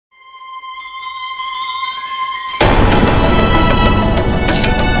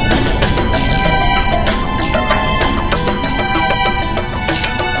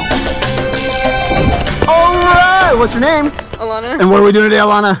what's your name? Alanna. And what are we doing today,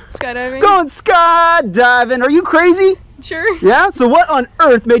 Alanna? Skydiving. Going skydiving. Are you crazy? Sure. Yeah? So what on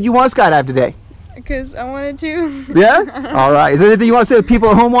earth made you want to skydive today? Because I wanted to. Yeah? All right. Is there anything you want to say to the people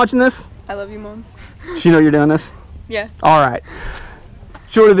at home watching this? I love you, Mom. She know you're doing this? Yeah. All right.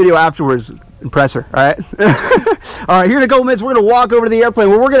 Show her the video afterwards. Impress her, all right? All right, here in a couple minutes, we're going to walk over to the airplane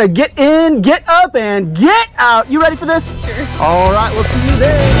where we're going to get in, get up, and get out. You ready for this? Sure. All right, we'll see you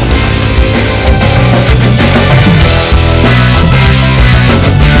there.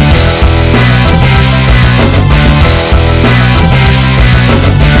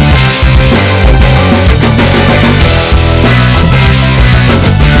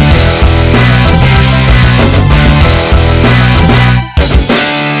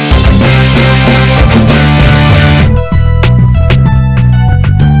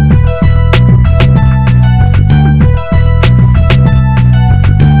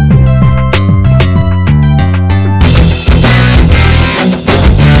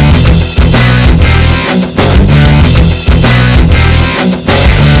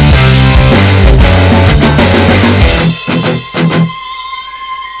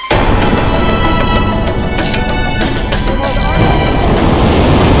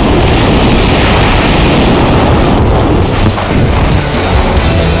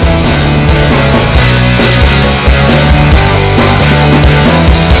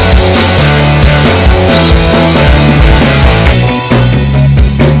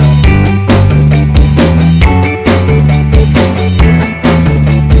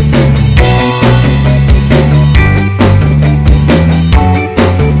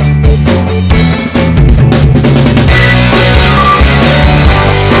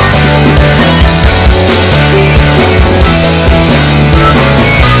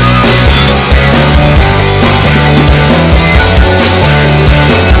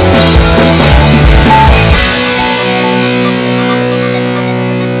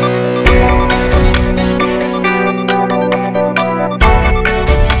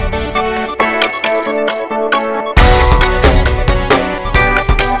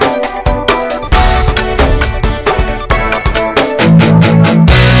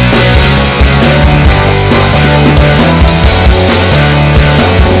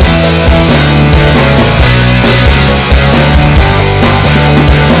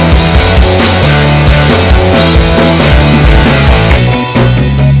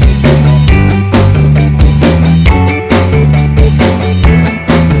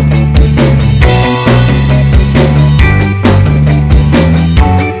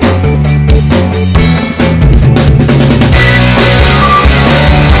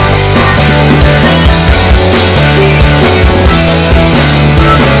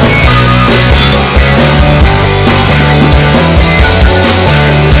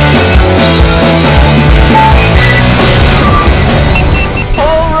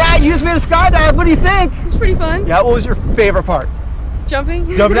 What do you think? It's pretty fun. Yeah, what was your favorite part?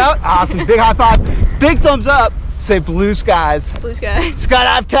 Jumping. Jumping out? Awesome. Big high five. Big thumbs up. Say blue skies. Blue sky.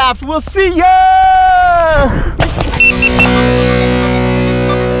 Skydive Taft. We'll see ya!